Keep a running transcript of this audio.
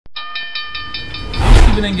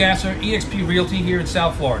Stephen and Gasser, eXp Realty here in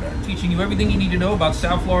South Florida, teaching you everything you need to know about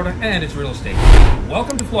South Florida and its real estate.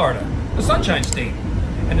 Welcome to Florida, the Sunshine State.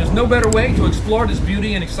 And there's no better way to explore this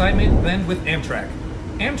beauty and excitement than with Amtrak.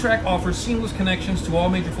 Amtrak offers seamless connections to all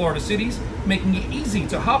major Florida cities, making it easy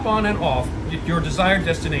to hop on and off your desired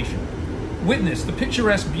destination. Witness the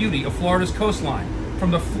picturesque beauty of Florida's coastline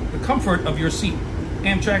from the comfort of your seat.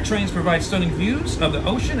 Amtrak trains provide stunning views of the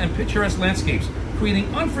ocean and picturesque landscapes,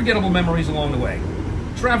 creating unforgettable memories along the way.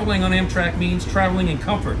 Traveling on Amtrak means traveling in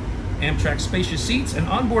comfort. Amtrak's spacious seats and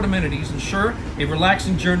onboard amenities ensure a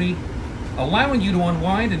relaxing journey, allowing you to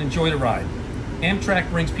unwind and enjoy the ride.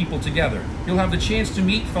 Amtrak brings people together. You'll have the chance to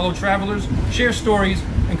meet fellow travelers, share stories,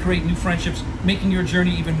 and create new friendships, making your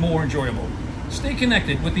journey even more enjoyable. Stay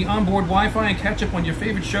connected with the onboard Wi-Fi and catch up on your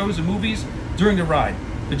favorite shows and movies during the ride.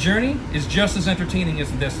 The journey is just as entertaining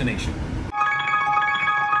as the destination.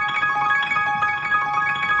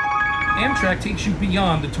 Amtrak takes you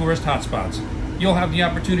beyond the tourist hotspots. You'll have the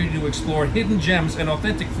opportunity to explore hidden gems and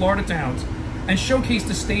authentic Florida towns and showcase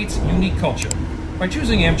the state's unique culture. By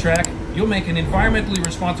choosing Amtrak, you'll make an environmentally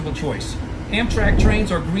responsible choice. Amtrak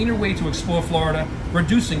trains are a greener way to explore Florida,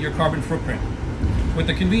 reducing your carbon footprint. With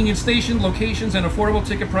the convenient station, locations, and affordable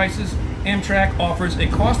ticket prices, Amtrak offers a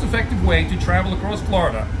cost-effective way to travel across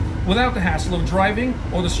Florida without the hassle of driving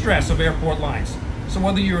or the stress of airport lines. So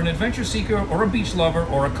whether you're an adventure seeker or a beach lover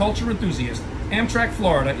or a culture enthusiast, Amtrak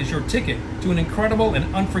Florida is your ticket to an incredible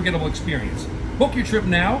and unforgettable experience. Book your trip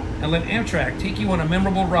now and let Amtrak take you on a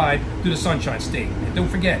memorable ride through the Sunshine State. And don't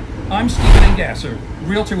forget, I'm Stephen and Gasser,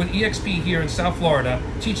 realtor with eXp here in South Florida,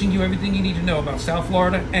 teaching you everything you need to know about South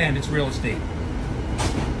Florida and its real estate.